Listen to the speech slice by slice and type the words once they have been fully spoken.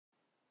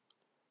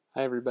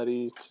Hi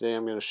everybody, today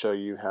I'm going to show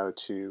you how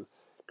to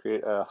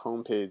create a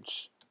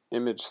homepage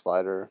image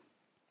slider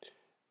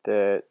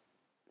that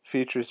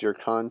features your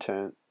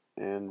content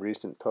and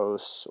recent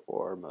posts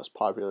or most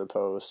popular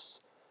posts,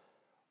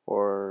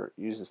 or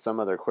uses some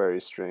other query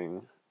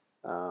string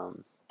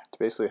to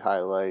basically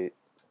highlight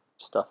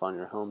stuff on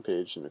your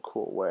homepage in a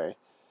cool way.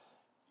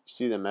 You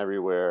see them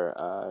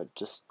everywhere.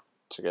 Just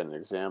to get an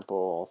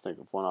example, I'll think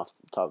of one off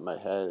the top of my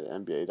head.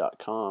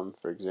 NBA.com,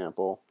 for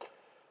example,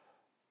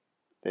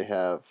 they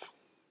have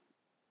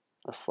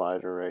a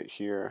slider right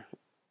here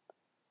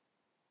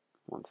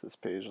once this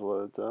page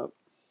loads up.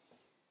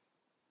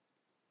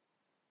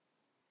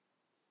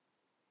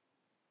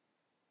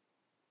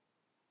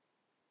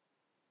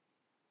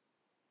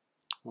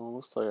 Well,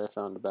 looks like I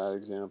found a bad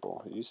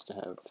example. It used to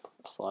have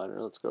a slider.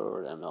 Let's go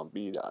over to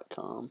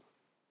MLB.com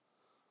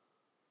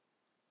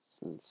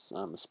since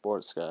I'm a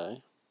sports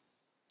guy.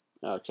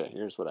 Okay,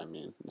 here's what I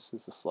mean. This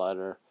is a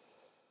slider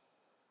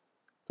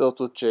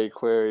built with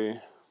jQuery,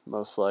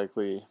 most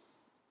likely,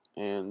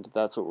 and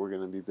that's what we're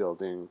going to be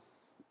building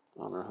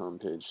on our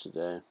homepage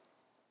today.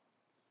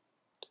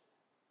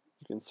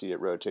 You can see it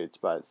rotates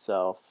by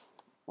itself,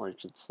 or you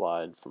could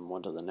slide from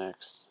one to the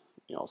next.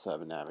 You also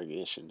have a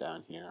navigation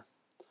down here.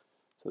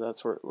 So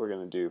that's what we're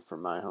going to do for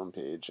my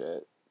homepage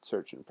at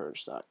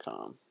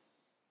searchandpurge.com.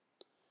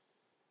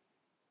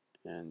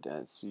 And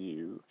as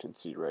you can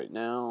see right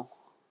now,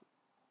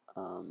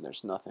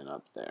 there's nothing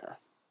up there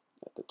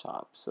at the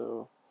top.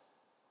 So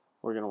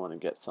we're going to want to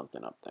get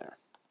something up there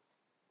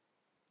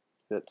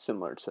that's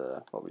similar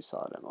to what we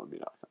saw at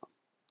MLB.com.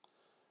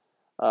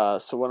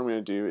 So what I'm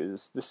going to do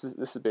is this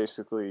is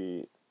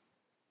basically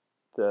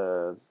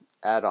the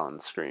add-on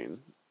screen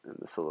in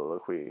the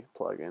Soliloquy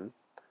plugin.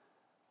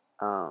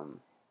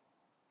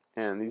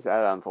 And these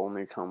add-ons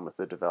only come with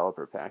the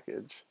developer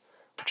package,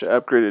 which I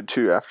upgraded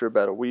to after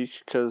about a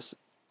week because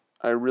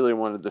I really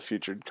wanted the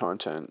featured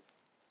content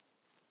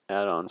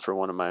add-on for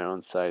one of my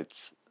own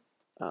sites,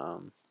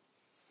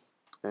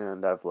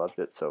 and I've loved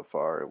it so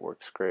far. It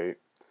works great,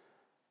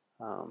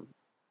 and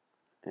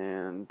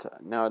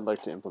now I'd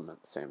like to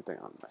implement the same thing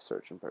on my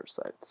search and purge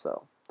site.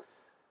 So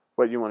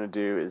what you want to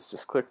do is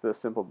just click the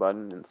simple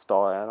button,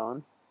 install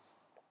add-on,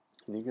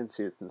 and you can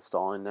see it's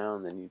installing now,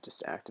 and then you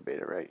just activate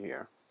it right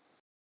here.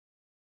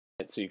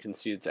 So you can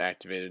see it's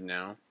activated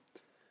now.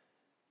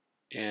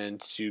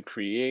 And to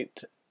create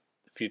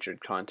the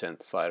featured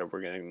content slider, we're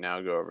going to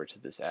now go over to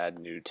this Add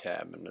New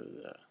tab under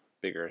the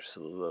bigger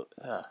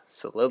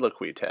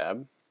Soliloquy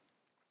tab.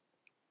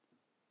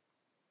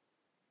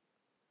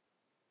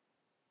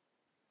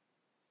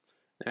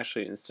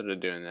 Actually, instead of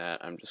doing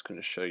that, I'm just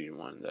going to show you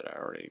one that I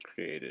already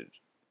created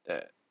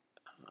that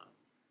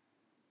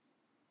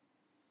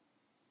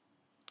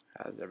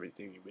has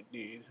everything you would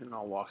need, and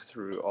I'll walk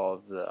through all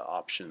of the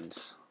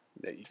options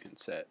that you can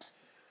set.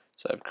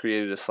 So I've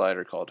created a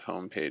slider called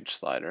Homepage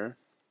Slider,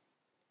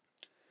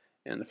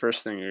 and the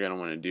first thing you're going to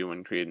want to do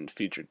when creating a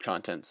featured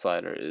content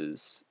slider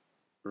is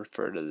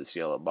refer to this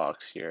yellow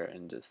box here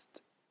and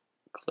just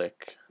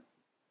click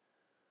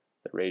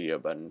the radio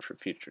button for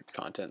featured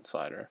content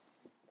slider.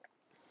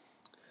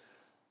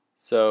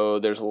 So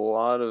there's a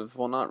lot of,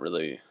 well, not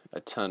really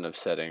a ton of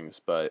settings,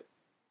 but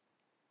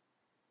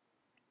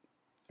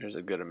there's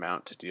a good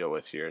amount to deal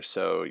with here.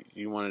 So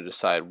you want to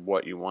decide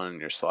what you want in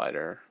your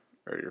slider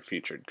or your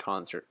featured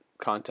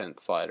content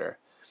slider,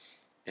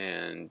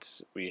 and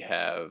we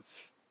have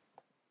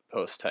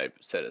post type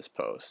set as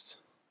post.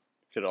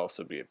 It could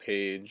also be a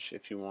page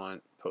if you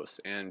want. Posts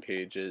and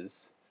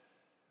pages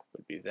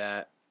would be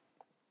that,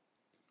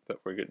 but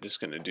we're just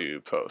going to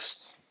do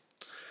posts.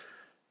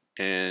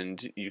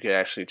 And you could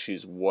actually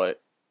choose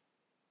what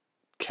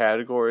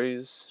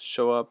categories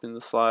show up in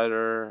the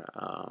slider.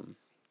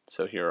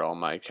 So here are all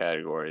my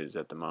categories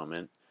at the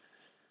moment.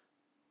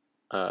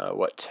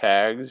 What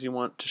tags you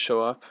want to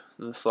show up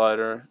in the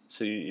slider.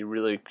 So you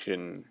really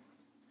can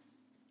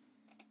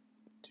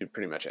do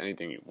pretty much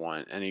anything you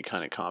want, any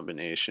kind of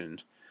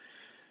combination.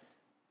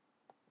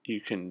 You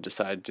can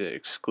decide to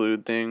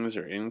exclude things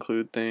or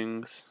include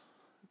things.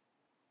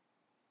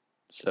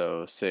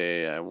 So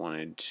say I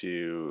wanted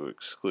to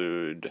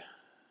exclude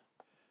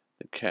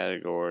the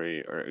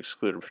category or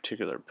exclude a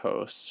particular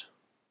post.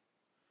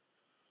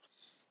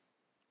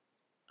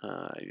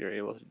 You're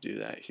able to do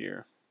that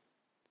here.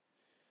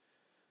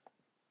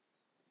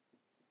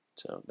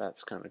 So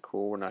that's kind of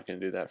cool. We're not going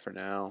to do that for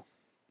now.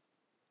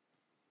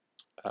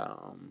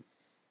 And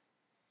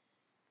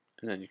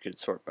then you could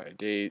sort by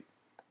date.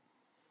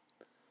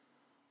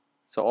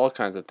 So all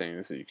kinds of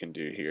things that you can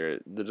do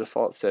here. The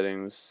default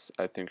settings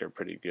I think are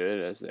pretty good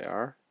as they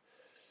are.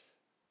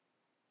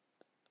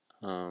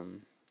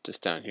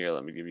 Just down here,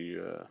 let me give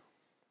you a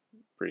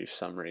brief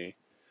summary.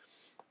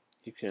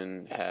 You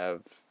can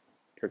have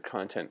your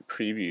content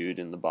previewed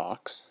in the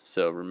box.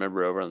 So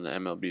remember over on the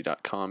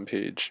MLB.com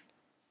page,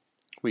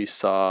 we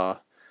saw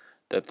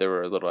that there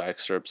were little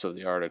excerpts of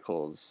the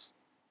articles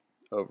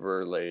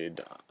overlaid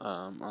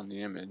on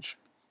the image.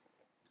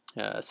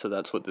 So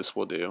that's what this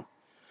will do.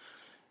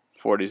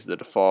 40 is the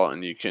default,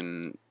 and you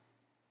can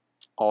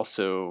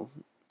also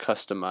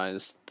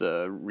customize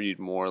the read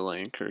more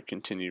link or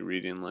continue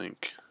reading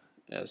link,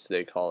 as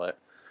they call it.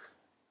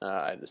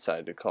 I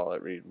decided to call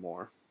it read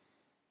more.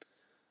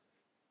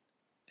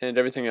 And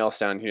everything else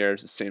down here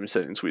is the same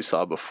settings we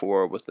saw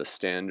before with the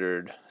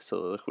standard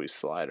Soliloquy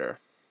slider.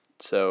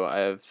 So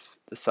I have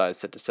the size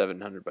set to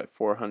 700 by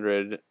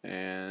 400,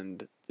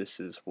 and this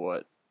is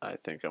what I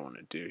think I want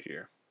to do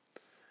here.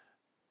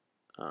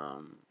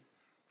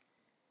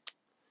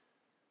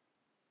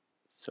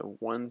 So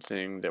one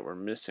thing that we're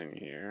missing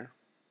here,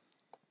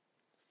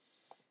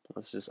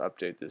 let's just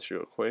update this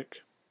real quick.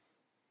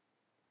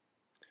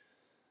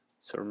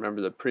 So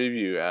remember the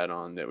preview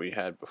add-on that we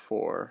had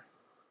before.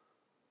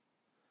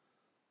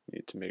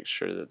 Need to make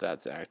sure that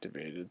that's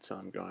activated, so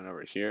I'm going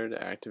over here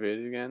to activate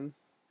it again.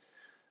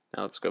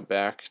 Now let's go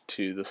back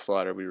to the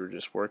slider we were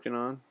just working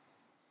on,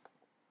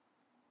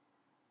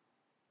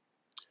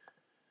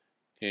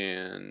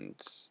 and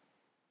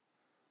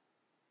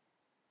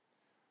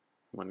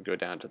I'm going to go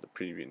down to the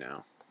preview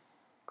now.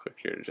 Click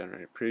here to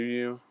generate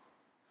preview,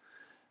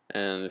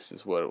 and this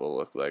is what it will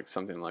look like,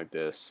 something like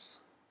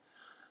this.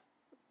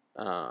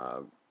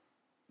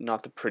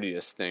 Not the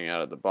prettiest thing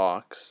out of the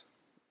box.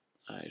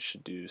 I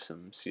should do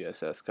some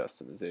CSS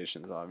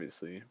customizations,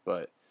 obviously,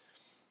 but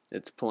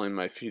it's pulling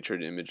my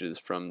featured images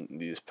from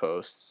these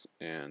posts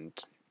and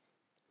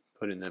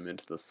putting them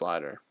into the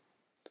slider.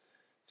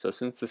 So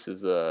since this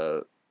is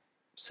a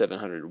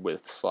 700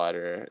 width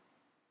slider,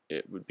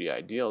 it would be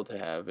ideal to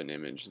have an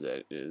image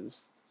that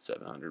is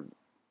 700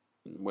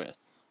 in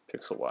width,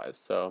 pixel-wise.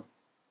 So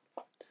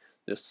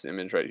this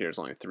image right here is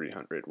only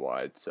 300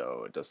 wide,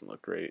 so it doesn't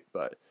look great,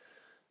 but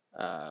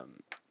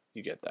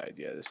you get the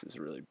idea. This is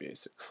a really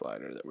basic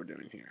slider that we're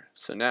doing here.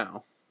 So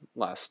now,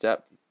 last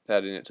step,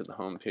 adding it to the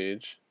home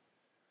page.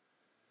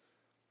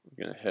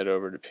 I'm going to head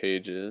over to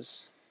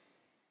Pages,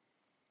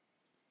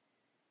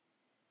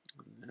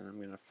 and I'm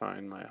going to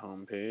find my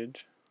home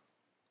page.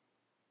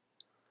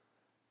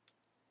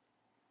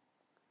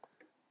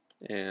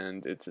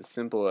 And it's as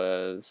simple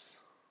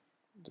as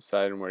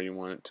deciding where you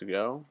want it to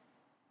go,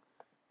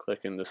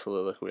 clicking the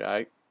Soliloquy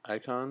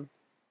icon,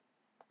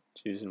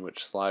 choosing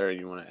which slider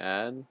you want to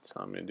add. So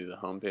I'm going to do the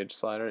home page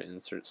slider,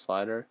 insert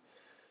slider.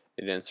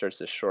 It inserts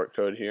this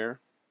shortcode here,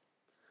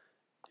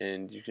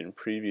 and you can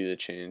preview the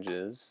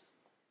changes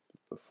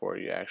before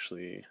you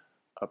actually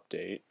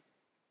update.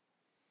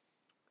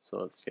 So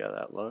let's see how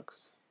that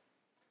looks.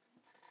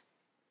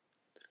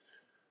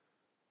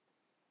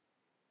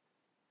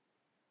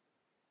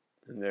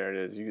 And there it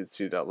is. You can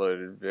see that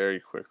loaded very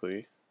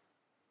quickly,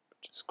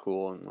 which is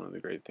cool and one of the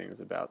great things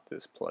about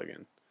this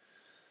plugin.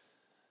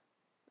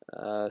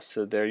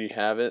 So there you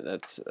have it.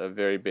 That's a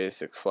very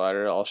basic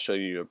slider. I'll show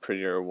you a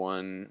prettier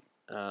one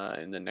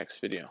in the next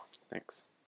video. Thanks.